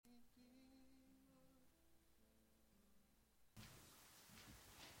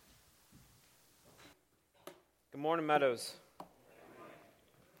morning, Meadows.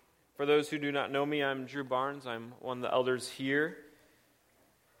 For those who do not know me, I'm Drew Barnes. I'm one of the elders here.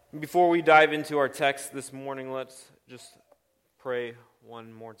 Before we dive into our text this morning, let's just pray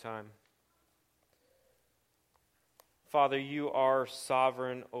one more time. Father, you are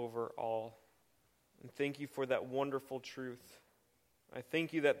sovereign over all. And thank you for that wonderful truth. I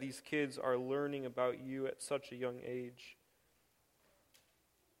thank you that these kids are learning about you at such a young age.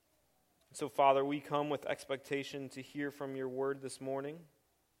 So, Father, we come with expectation to hear from your word this morning.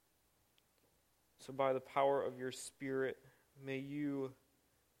 So by the power of your Spirit, may you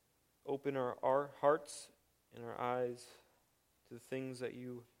open our hearts and our eyes to the things that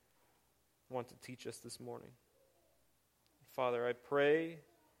you want to teach us this morning. Father, I pray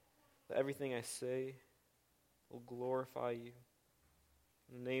that everything I say will glorify you.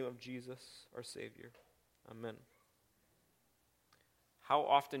 In the name of Jesus, our Savior. Amen. How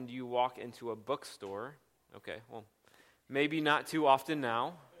often do you walk into a bookstore? Okay, well, maybe not too often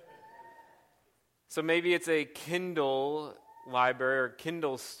now. So maybe it's a Kindle library or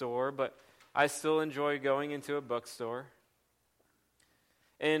Kindle store, but I still enjoy going into a bookstore.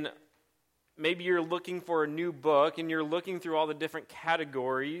 And maybe you're looking for a new book, and you're looking through all the different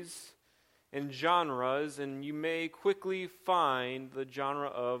categories and genres, and you may quickly find the genre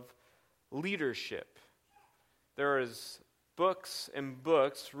of leadership. There is books and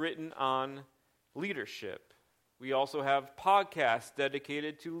books written on leadership. We also have podcasts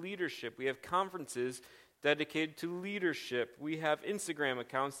dedicated to leadership. We have conferences dedicated to leadership. We have Instagram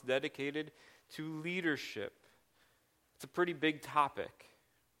accounts dedicated to leadership. It's a pretty big topic.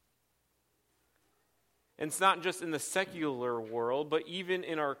 And it's not just in the secular world, but even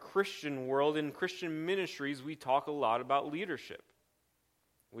in our Christian world, in Christian ministries, we talk a lot about leadership.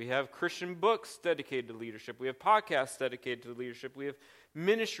 We have Christian books dedicated to leadership. We have podcasts dedicated to leadership. We have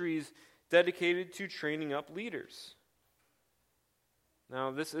ministries dedicated to training up leaders.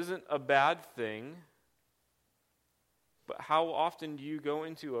 Now, this isn't a bad thing, but how often do you go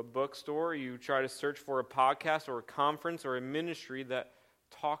into a bookstore, you try to search for a podcast or a conference or a ministry that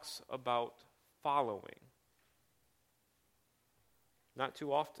talks about following? Not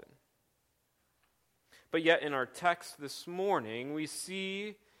too often. But yet in our text this morning, we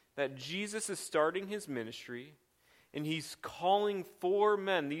see that Jesus is starting his ministry, and he's calling 4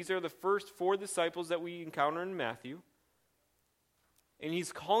 men. These are the first 4 disciples that we encounter in Matthew. And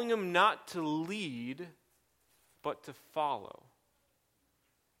he's calling them not to lead, but to follow.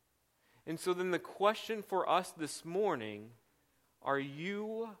 And so then the question for us this morning, are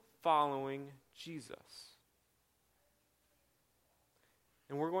you following Jesus?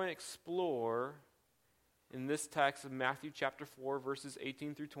 And we're going to explore in this text of Matthew chapter 4, verses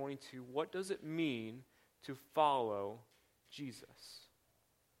 18 through 22, what does it mean to follow Jesus?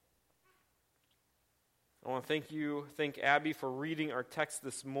 I want to thank Abby for reading our text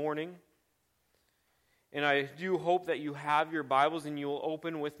this morning. And I do hope that you have your Bibles and you will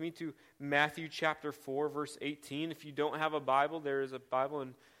open with me to Matthew chapter 4, verse 18. If you don't have a Bible, there is a Bible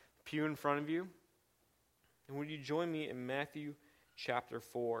in the pew in front of you. And would you join me in Matthew chapter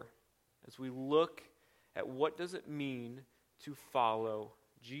 4 as we look at what does it mean to follow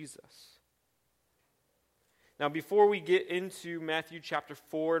Jesus? Now, before we get into Matthew chapter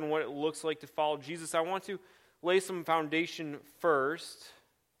 4 and what it looks like to follow Jesus, I want to lay some foundation first.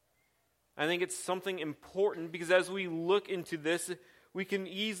 I think it's something important because as we look into this, we can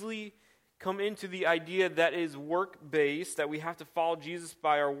easily come into the idea that is work-based, that we have to follow Jesus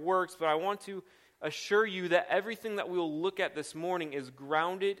by our works, but I want to assure you that everything that we'll look at this morning is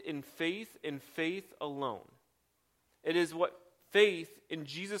grounded in faith and faith alone. It is what faith in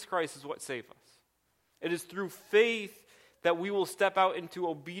Jesus Christ is what saves us. It is through faith that we will step out into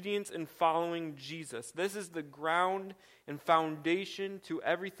obedience and following Jesus. This is the ground and foundation to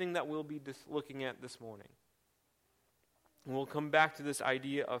everything that we'll be looking at this morning. And we'll come back to this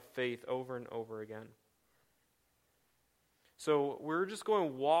idea of faith over and over again. So we're just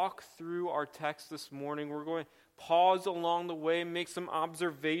going to walk through our text this morning. We're going to pause along the way, make some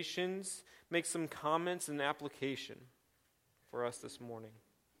observations, make some comments and application for us this morning.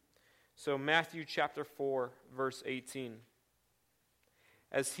 So Matthew chapter 4, verse 18.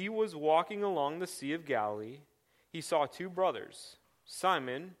 As he was walking along the Sea of Galilee, he saw 2 brothers,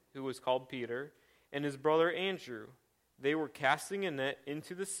 Simon, who was called Peter, and his brother Andrew. They were casting a net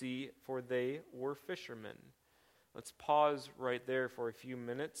into the sea, for they were fishermen. Let's pause right there for a few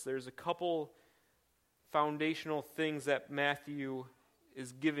minutes. There's a couple foundational things that Matthew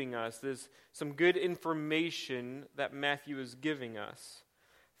is giving us. There's some good information that Matthew is giving us.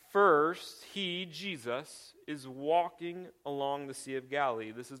 First, he, Jesus, is walking along the Sea of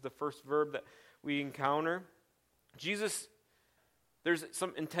Galilee. This is the first verb that we encounter. Jesus, there's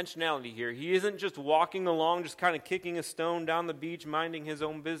some intentionality here. He isn't just walking along, just kind of kicking a stone down the beach, minding his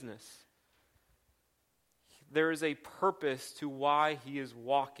own business. There is a purpose to why he is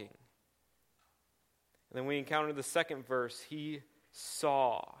walking. And then we encounter the second verse. He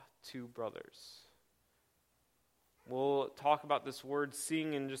saw two brothers. We'll talk about this word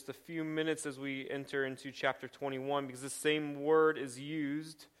seeing in just a few minutes as we enter into chapter 21, because the same word is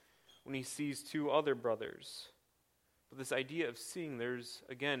used when he sees two other brothers. But this idea of seeing, there's,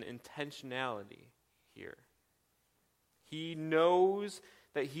 again, intentionality here. He knows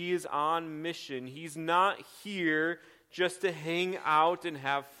that he is on mission. He's not here just to hang out and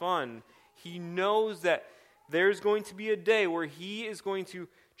have fun. He knows that there's going to be a day where he is going to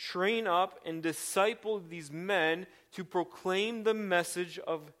train up and disciple these men to proclaim the message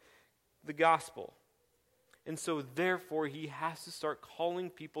of the gospel. And so therefore he has to start calling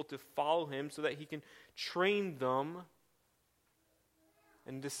people to follow him so that he can train them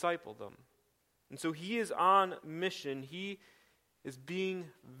and disciple them. And so he is on mission. He is being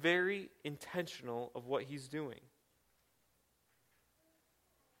very intentional of what he's doing.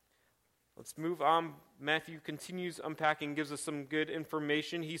 Let's move on. Matthew continues unpacking, gives us some good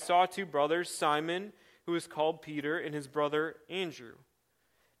information. He saw two brothers, Simon, who is called Peter, and his brother Andrew.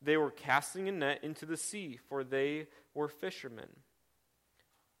 They were casting a net into the sea, for they were fishermen.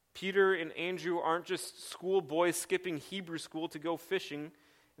 Peter and Andrew aren't just schoolboys skipping Hebrew school to go fishing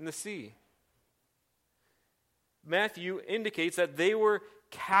in the sea. Matthew indicates that they were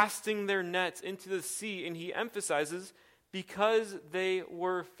casting their nets into the sea, and he emphasizes because they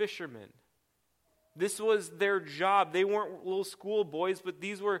were fishermen. This was their job. They weren't little schoolboys, but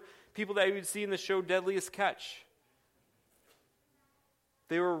these were people that you would see in the show Deadliest Catch.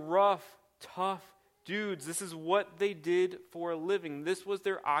 They were rough, tough dudes. This is what they did for a living. This was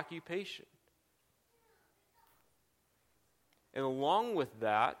their occupation. And along with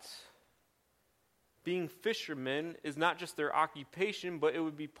that, being fishermen is not just their occupation, but it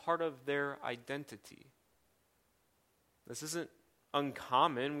would be part of their identity. This isn't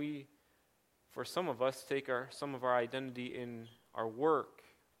uncommon. For some of us, take some of our identity in our work.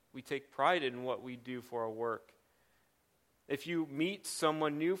 We take pride in what we do for our work. If you meet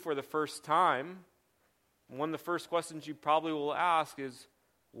someone new for the first time, one of the first questions you probably will ask is,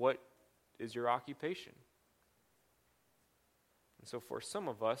 what is your occupation? And so for some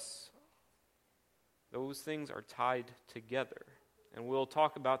of us, those things are tied together. And we'll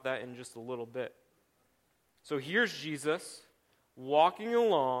talk about that in just a little bit. So here's Jesus walking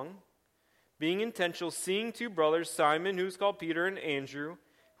along, being intentional, seeing two brothers, Simon, who's called Peter, and Andrew,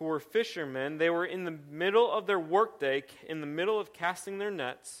 who were fishermen. They were in the middle of their workday, in the middle of casting their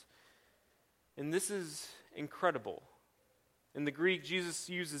nets. And this is incredible. In the Greek, Jesus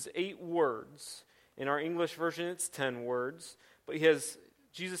uses 8 words. In our English version, it's 10 words. But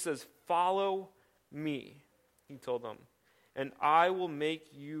Jesus says, "Follow me," he told them, "and I will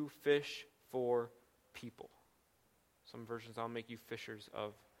make you fish for people." Some versions, "I'll make you fishers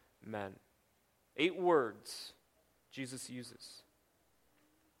of men." 8 words Jesus uses.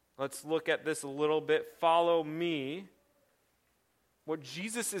 Let's look at this a little bit. Follow me. What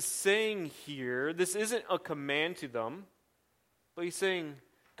Jesus is saying here, this isn't a command to them, but he's saying,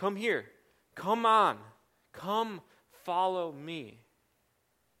 come here, come on, come follow me.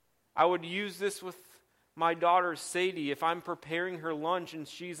 I would use this with my daughter Sadie. If I'm preparing her lunch and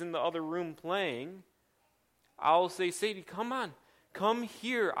she's in the other room playing, I'll say, Sadie, come on, come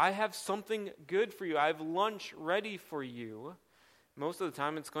here. I have something good for you. I have lunch ready for you. Most of the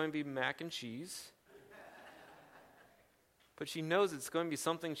time it's going to be mac and cheese. But she knows it's going to be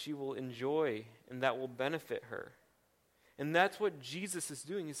something she will enjoy and that will benefit her. And that's what Jesus is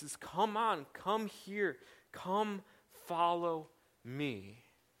doing. He says, come on, come here, come follow me.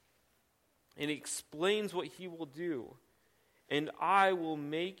 And he explains what he will do. And I will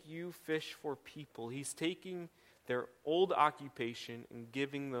make you fish for people. He's taking their old occupation and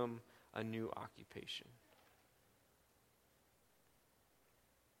giving them a new occupation.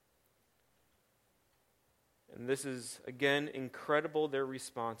 And this is, again, incredible, their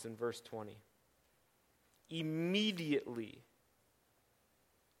response in verse 20. Immediately.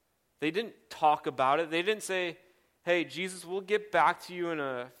 They didn't talk about it. They didn't say, hey, Jesus, we'll get back to you in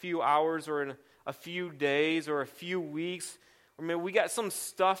a few hours or in a few days or a few weeks. Or maybe we got some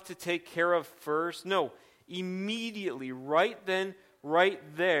stuff to take care of first. No, immediately, right then, right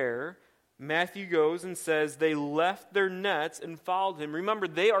there, Matthew goes and says they left their nets and followed him. Remember,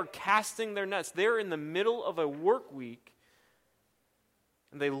 they are casting their nets. They're in the middle of a work week,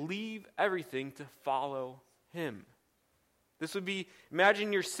 and they leave everything to follow him. This would be,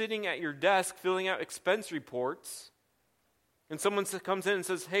 imagine you're sitting at your desk filling out expense reports, and someone comes in and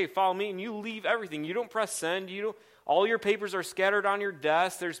says, hey, follow me, and you leave everything. You don't press send. All your papers are scattered on your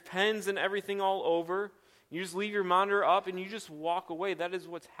desk. There's pens and everything all over. You just leave your monitor up, and you just walk away. That is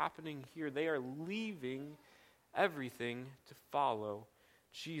what's happening here. They are leaving everything to follow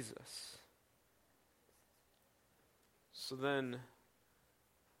Jesus. So then,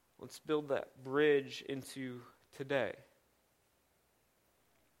 let's build that bridge into today.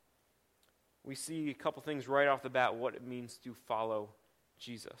 We see a couple things right off the bat what it means to follow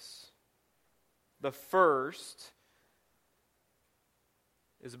Jesus. The first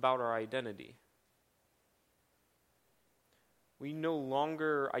is about our identity. We no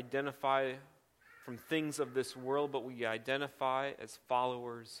longer identify from things of this world, but we identify as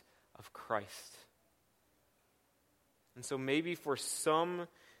followers of Christ. And so maybe for some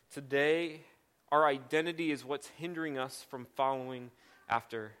today, our identity is what's hindering us from following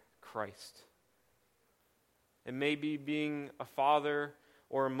after Christ. It may be being a father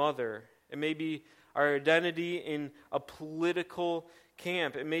or a mother. It may be our identity in a political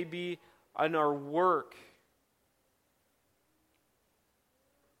camp. It may be in our work.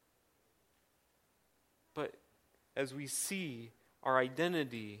 But as we see, our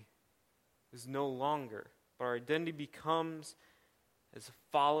identity is no longer, but our identity becomes as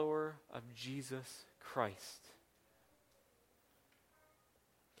a follower of Jesus Christ.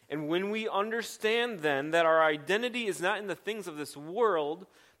 And when we understand then that our identity is not in the things of this world,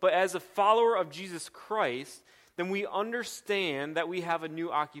 but as a follower of Jesus Christ, then we understand that we have a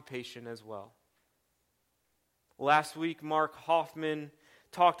new occupation as well. Last week, Mark Hoffman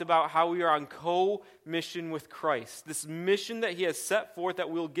talked about how we are on co-mission with Christ. This mission that he has set forth that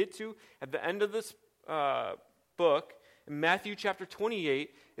we'll get to at the end of this book, in Matthew chapter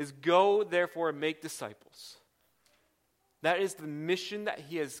 28, is go, therefore, and make disciples. That is the mission that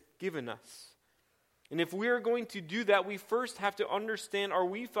he has given us. And if we are going to do that, we first have to understand, are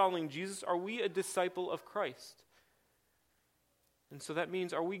we following Jesus? Are we a disciple of Christ? And so that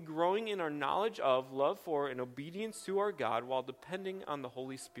means, are we growing in our knowledge of, love for, and obedience to our God while depending on the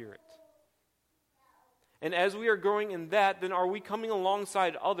Holy Spirit? And as we are growing in that, then are we coming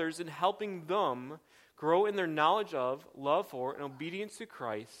alongside others and helping them grow in their knowledge of, love for, and obedience to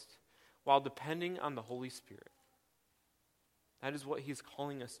Christ while depending on the Holy Spirit? That is what he's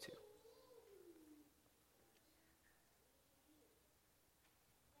calling us to.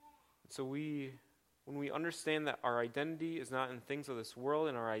 So when we understand that our identity is not in things of this world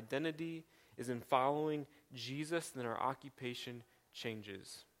and our identity is in following Jesus, then our occupation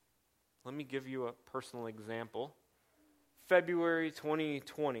changes. Let me give you a personal example. February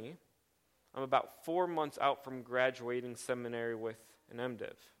 2020, I'm about 4 months out from graduating seminary with an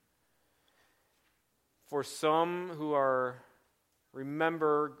MDiv. For some who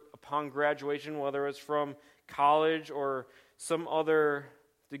remember upon graduation, whether it's from college or some other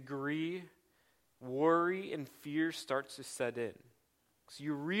degree, worry and fear starts to set in. So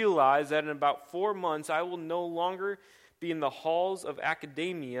you realize that in about 4 months, I will no longer be in the halls of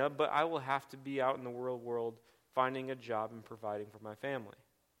academia, but I will have to be out in the real world finding a job and providing for my family.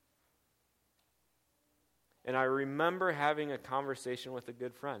 And I remember having a conversation with a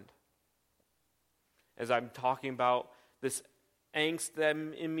good friend as I'm talking about this angst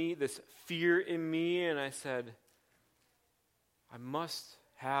in me, this fear in me, and I said, I must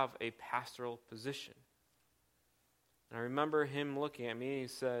have a pastoral position. And I remember him looking at me and he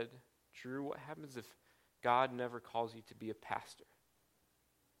said, Drew, what happens if God never calls you to be a pastor?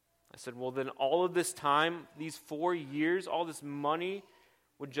 I said, well, then all of this time, these 4 years, all this money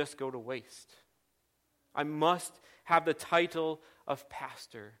would just go to waste. I must have the title of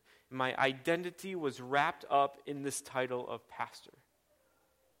pastor. My identity was wrapped up in this title of pastor.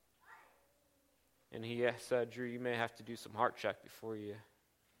 And he said, Drew, you may have to do some heart check before you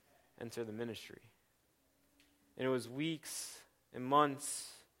enter the ministry. And it was weeks and months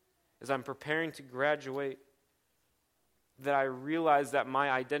as I'm preparing to graduate that I realized that my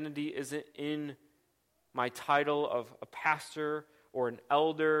identity isn't in my title of a pastor or an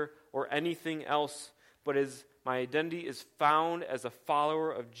elder or anything else, but my identity is found as a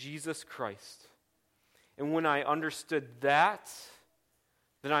follower of Jesus Christ. And when I understood that,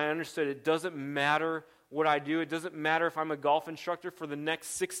 then I understood it doesn't matter what I do. It doesn't matter if I'm a golf instructor for the next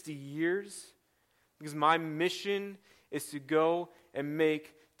 60 years, because my mission is to go and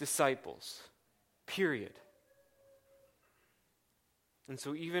make disciples, period. And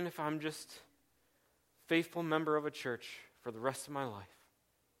so even if I'm just a faithful member of a church for the rest of my life,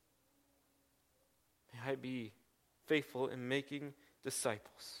 may I be faithful in making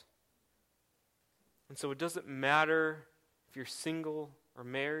disciples. And so it doesn't matter if you're single or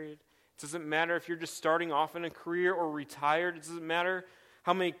married. It doesn't matter if you're just starting off in a career or retired. It doesn't matter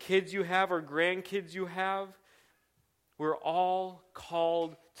how many kids you have or grandkids you have. We're all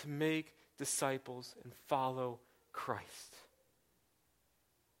called to make disciples and follow Christ.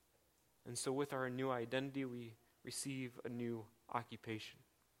 And so with our new identity, we receive a new occupation.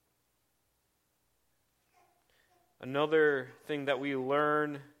 Another thing that we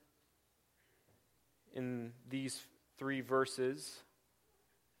learn in these 3 verses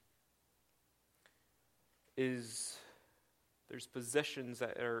is there's possessions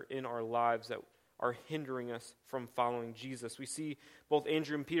that are in our lives that are hindering us from following Jesus. We see both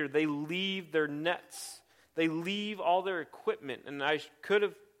Andrew and Peter, they leave their nets. They leave all their equipment. And I could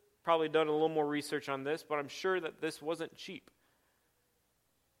have probably done a little more research on this, but I'm sure that this wasn't cheap.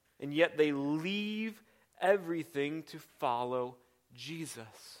 And yet they leave everything to follow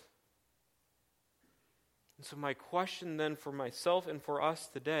Jesus. And so my question then for myself and for us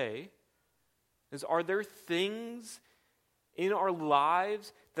today is, are there things in our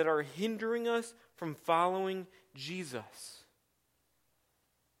lives that are hindering us from following Jesus?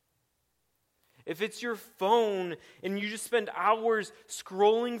 If it's your phone and you just spend hours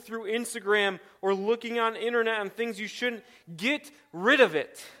scrolling through Instagram or looking on internet on things you shouldn't, get rid of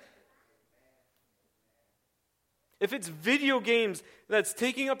it. If it's video games that's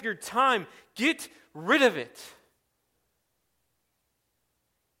taking up your time, get rid of it.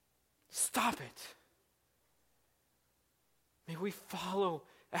 Stop it. May we follow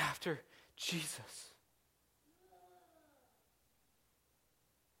after Jesus.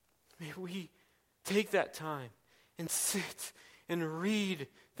 May we take that time and sit and read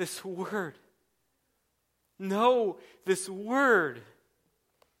this word. Know this word.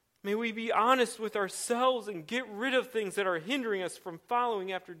 May we be honest with ourselves and get rid of things that are hindering us from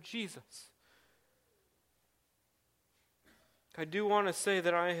following after Jesus. I do want to say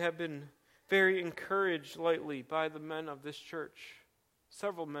that I have been very encouraged lately by the men of this church,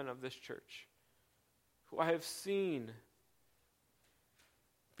 several men of this church, who I have seen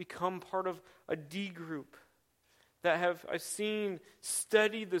become part of a D group that I've seen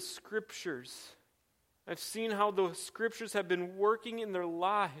study the Scriptures. I've seen how the Scriptures have been working in their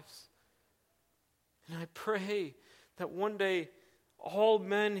lives. And I pray that one day all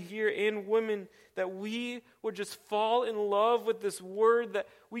men here and women, that we would just fall in love with this word, that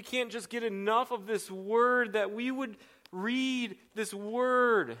we can't just get enough of this word, that we would read this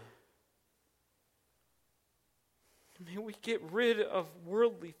word. May we get rid of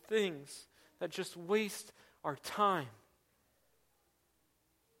worldly things that just waste our time.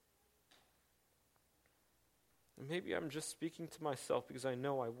 And maybe I'm just speaking to myself because I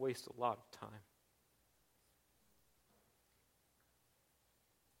know I waste a lot of time.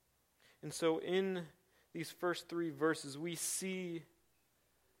 And so in these first 3 verses, we see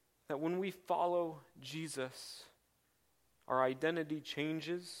that when we follow Jesus, our identity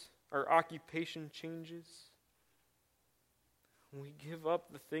changes, our occupation changes. We give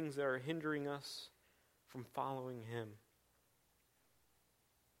up the things that are hindering us from following Him.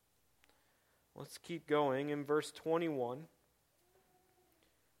 Let's keep going. In verse 21, it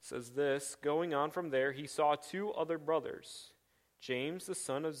says this, going on from there, he saw 2 other brothers, James the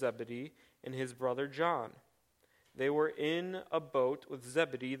son of Zebedee and his brother John. They were in a boat with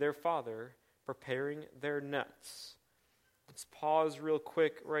Zebedee their father, preparing their nets. Let's pause real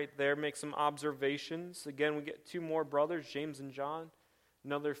quick right there, make some observations. Again, we get 2 more brothers, James and John.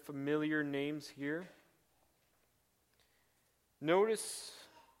 Another familiar names here. Notice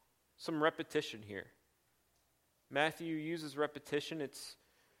some repetition here. Matthew uses repetition. It's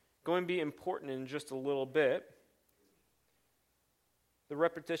going to be important in just a little bit. The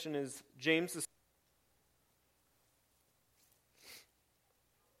repetition is James.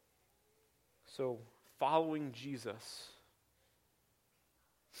 So, following Jesus,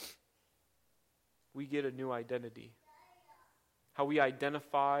 we get a new identity. How we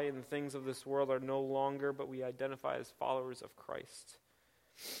identify in the things of this world are no longer, but we identify as followers of Christ.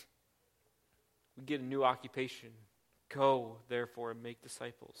 We get a new occupation. Go, therefore, and make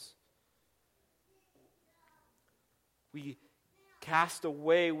disciples. We cast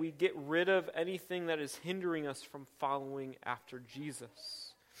away, we get rid of anything that is hindering us from following after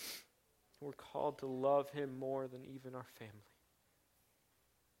Jesus. We're called to love Him more than even our family.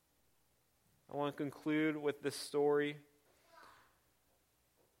 I want to conclude with this story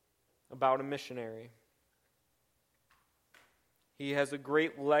about a missionary. He has a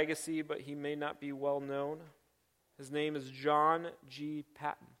great legacy, but he may not be well known. His name is John G.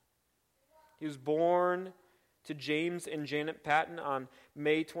 Paton. He was born to James and Janet Paton on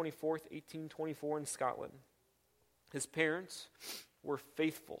May 24th, 1824 in Scotland. His parents were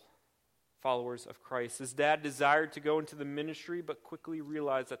faithful followers of Christ. His dad desired to go into the ministry, but quickly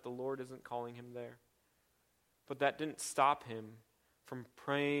realized that the Lord isn't calling him there. But that didn't stop him from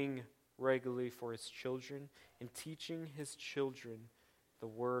praying regularly for his children and teaching his children the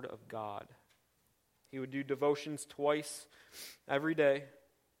Word of God. He would do devotions twice every day,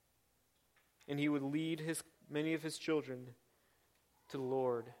 and he would lead many of his children to the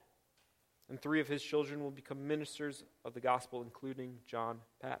Lord. And 3 of his children will become ministers of the gospel, including John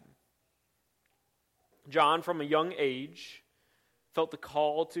Paton. John, from a young age, felt the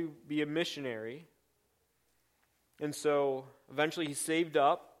call to be a missionary. And so eventually he saved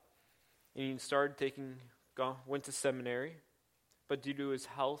up and he started went to seminary. But due to his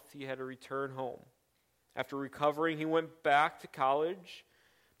health, he had to return home. After recovering, he went back to college.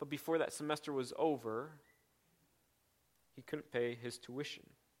 But before that semester was over, he couldn't pay his tuition.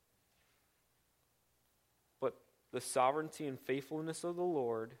 But the sovereignty and faithfulness of the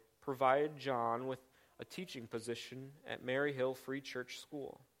Lord provided John with a teaching position at Maryhill Free Church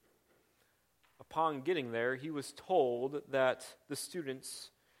School. Upon getting there, he was told that the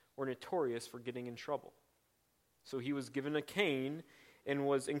students were notorious for getting in trouble. So he was given a cane and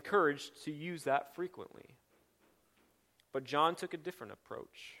was encouraged to use that frequently. But John took a different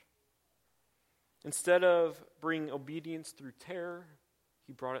approach. Instead of bringing obedience through terror,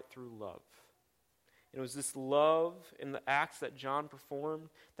 he brought it through love. And it was this love and the acts that John performed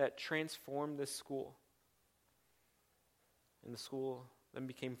that transformed this school. And the school then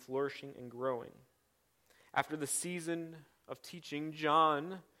became flourishing and growing. After the season of teaching,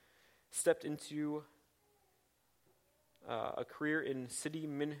 John stepped into a career in city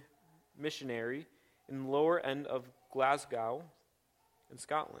missionary in the lower end of Glasgow in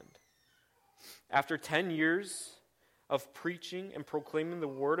Scotland. After 10 years of preaching and proclaiming the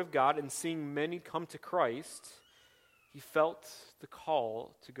Word of God and seeing many come to Christ, he felt the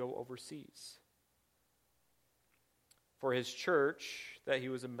call to go overseas. For his church that he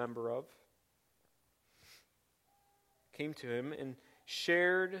was a member of came to him and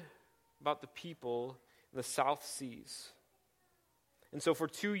shared about the people in the South Seas. And so for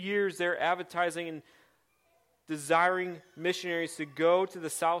 2 years, they're advertising and desiring missionaries to go to the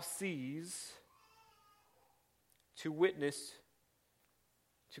South Seas to witness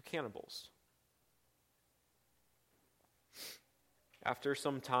to cannibals. After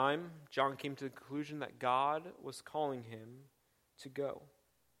some time, John came to the conclusion that God was calling him to go.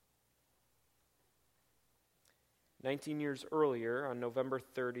 19 years earlier, on November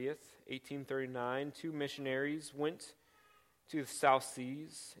 30th, 1839, 2 missionaries went to the South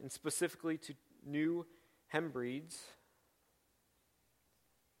Seas, and specifically to New Hebrides.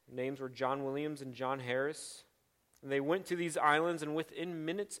 Their names were John Williams and John Harris. And they went to these islands, and within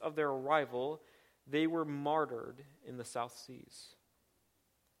minutes of their arrival, they were martyred in the South Seas.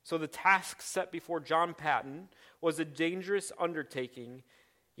 So the task set before John Paton was a dangerous undertaking,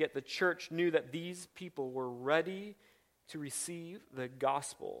 yet the church knew that these people were ready to receive the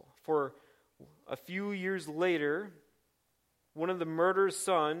gospel. For a few years later, one of the murdered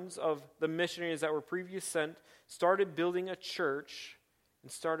sons of the missionaries that were previously sent started building a church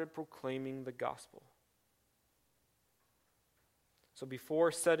and started proclaiming the gospel. So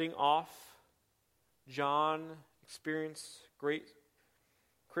before setting off, John experienced great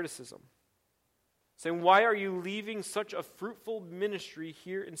criticism, saying, "Why are you leaving such a fruitful ministry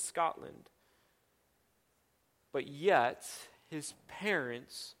here in Scotland?" But yet, his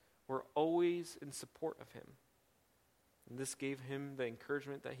parents were always in support of him. And this gave him the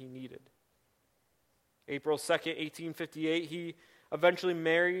encouragement that he needed. April 2nd, 1858, he eventually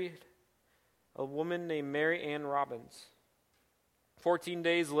married a woman named Mary Ann Robbins. 14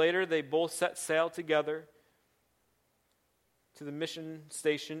 days later, they both set sail together to the mission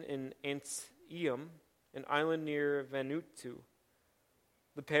station in Antietam, an island near Vanuatu.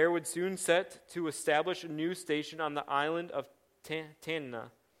 The pair would soon set to establish a new station on the island of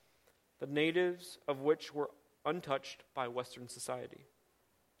Tanna, the natives of which were untouched by Western society.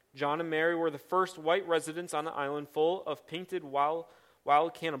 John and Mary were the first white residents on the island, full of painted wild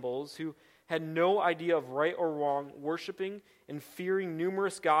cannibals who had no idea of right or wrong, worshiping and fearing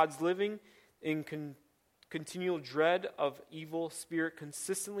numerous gods, living in continual dread of evil spirit,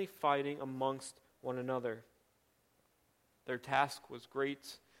 consistently fighting amongst one another. Their task was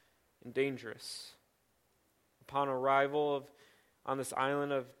great and dangerous. Upon arrival on this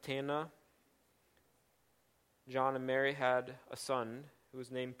island of Tanna, John and Mary had a son who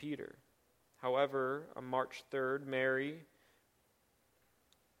was named Peter. However, on March 3rd, Mary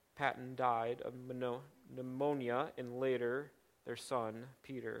Paton died of pneumonia, and later their son,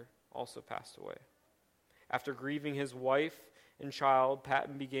 Peter, also passed away. After grieving his wife and child,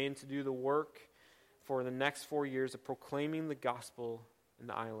 Patton began to do the work for the next 4 years of proclaiming the gospel in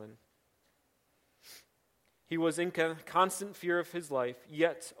the island. He was in constant fear of his life,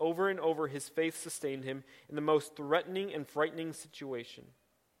 yet over and over his faith sustained him in the most threatening and frightening situation.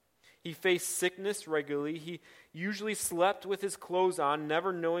 He faced sickness regularly. He usually slept with his clothes on,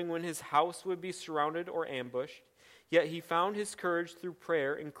 never knowing when his house would be surrounded or ambushed. Yet he found his courage through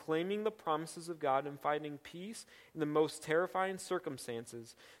prayer in claiming the promises of God and finding peace in the most terrifying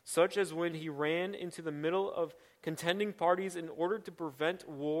circumstances, such as when he ran into the middle of contending parties in order to prevent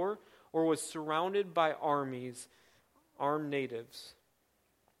war or was surrounded by armies, armed natives.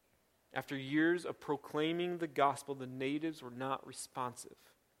 After years of proclaiming the gospel, the natives were not responsive.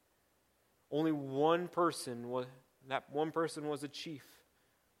 Only one person was a chief.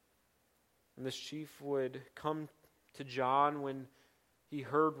 And this chief would come to John when he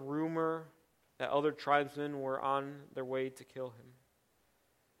heard rumor that other tribesmen were on their way to kill him.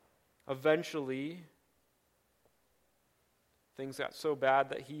 Eventually, things got so bad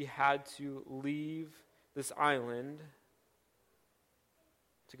that he had to leave this island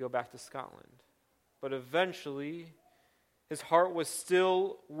to go back to Scotland. But eventually, his heart was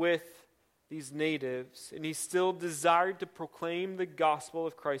still with these natives, and he still desired to proclaim the gospel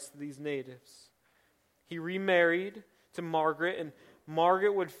of Christ to these natives. He remarried to Margaret, and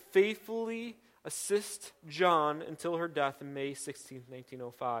Margaret would faithfully assist John until her death on May 16,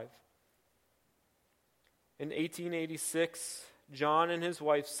 1905. In 1886, John and his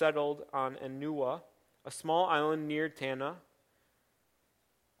wife settled on Aniwa, a small island near Tanna.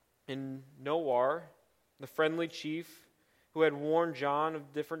 In Nowar, the friendly chief who had warned John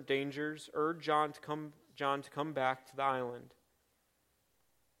of different dangers urged John to come back to the island.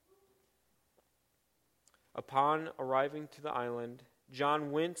 Upon arriving to the island,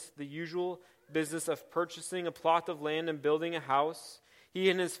 John went the usual business of purchasing a plot of land and building a house. He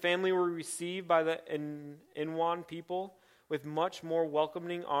and his family were received by the Inwan people with much more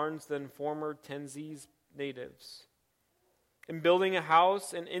welcoming arms than former Tenzi's natives. In building a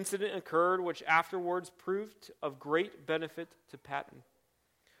house, an incident occurred which afterwards proved of great benefit to Patton.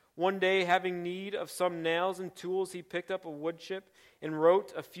 One day, having need of some nails and tools, he picked up a wood chip and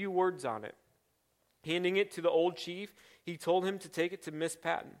wrote a few words on it. Handing it to the old chief, he told him to take it to Miss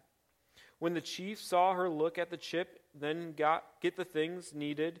Patton. When the chief saw her look at the chip, then get the things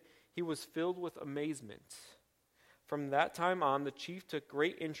needed, he was filled with amazement. From that time on, the chief took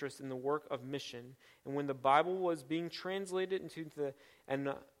great interest in the work of mission, and when the Bible was being translated into the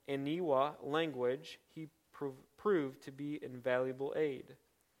Aniwa language, he proved to be invaluable aid.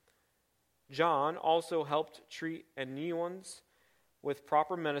 John also helped treat Aniwans with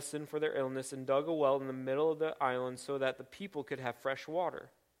proper medicine for their illness and dug a well in the middle of the island so that the people could have fresh water.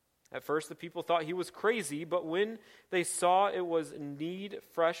 At first, the people thought he was crazy, but when they saw it was indeed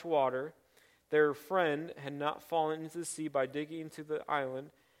fresh water, their friend had not fallen into the sea by digging into the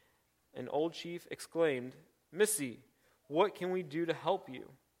island, an old chief exclaimed, "Missy, what can we do to help you?"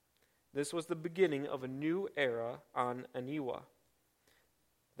 This was the beginning of a new era on Aniwa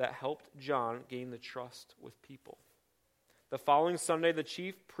that helped John gain the trust with people. The following Sunday, the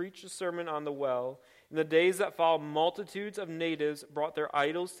chief preached a sermon on the well. In the days that followed, multitudes of natives brought their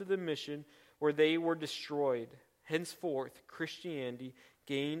idols to the mission where they were destroyed. Henceforth, Christianity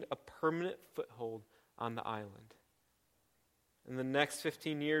gained a permanent foothold on the island. In the next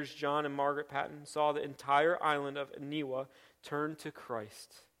 15 years, John and Margaret Patton saw the entire island of Aniwa turn to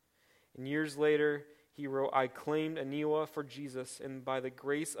Christ. And years later, he wrote, "I claimed Aniwa for Jesus, and by the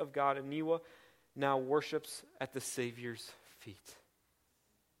grace of God, Aniwa now worships at the Savior's feet."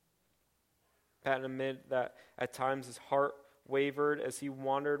 Patton admitted that at times his heart wavered as he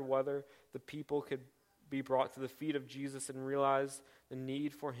wondered whether the people could be brought to the feet of Jesus and realized the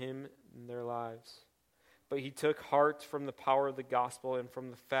need for him in their lives. But he took heart from the power of the gospel and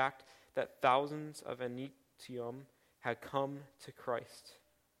from the fact that thousands of Anitium had come to Christ.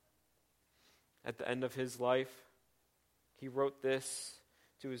 At the end of his life, he wrote this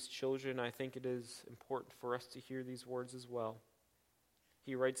to his children. I think it is important for us to hear these words as well.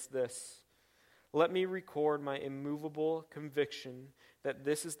 He writes this: "Let me record my immovable conviction that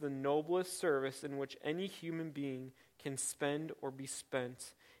this is the noblest service in which any human being can spend or be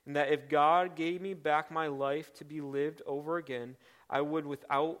spent, and that if God gave me back my life to be lived over again, I would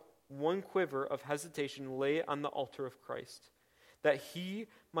without one quiver of hesitation lay it on the altar of Christ, that he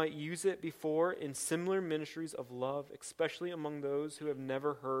might use it before in similar ministries of love, especially among those who have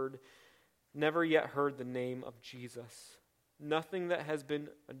never yet heard the name of Jesus. Nothing that has been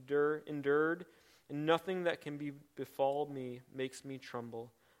endured and nothing that can befall me makes me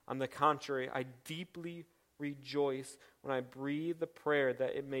tremble. On the contrary, I deeply rejoice when I breathe the prayer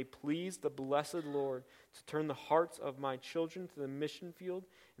that it may please the blessed Lord to turn the hearts of my children to the mission field,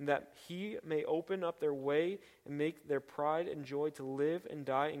 and that he may open up their way and make their pride and joy to live and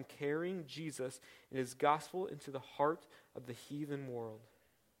die in carrying Jesus and his gospel into the heart of the heathen world.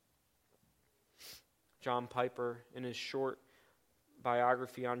 John Piper, in his short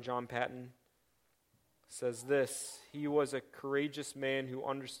biography on John Paton, says this: he was a courageous man who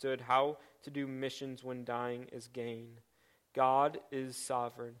understood how to do missions when dying is gain. God is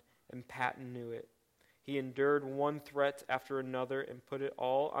sovereign, and Paton knew it. He endured one threat after another and put it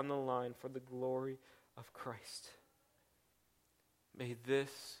all on the line for the glory of Christ. May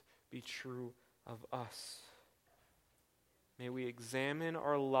this be true of us. May we examine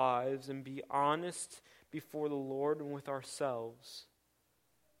our lives and be honest before the Lord and with ourselves.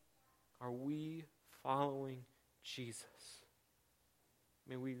 Are we following Jesus?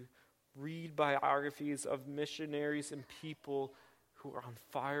 May we read biographies of missionaries and people who are on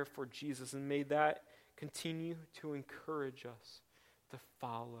fire for Jesus, and may that continue to encourage us to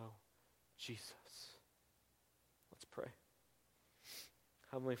follow Jesus. Let's pray.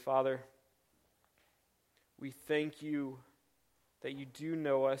 Heavenly Father, we thank you that you do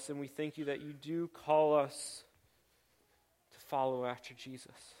know us, and we thank you that you do call us to follow after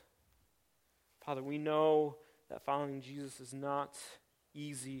Jesus. Father, we know that following Jesus is not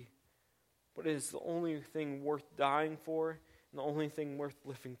easy, but it is the only thing worth dying for and the only thing worth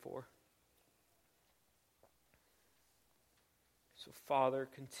living for. So, Father,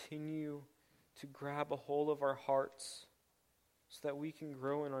 continue to grab a hold of our hearts so that we can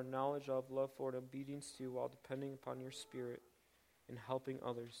grow in our knowledge of, love for, and obedience to you while depending upon your Spirit and helping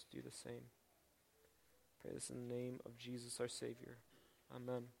others do the same. Pray this in the name of Jesus, our Savior.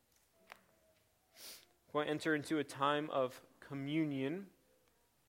 Amen. We're going to enter into a time of communion.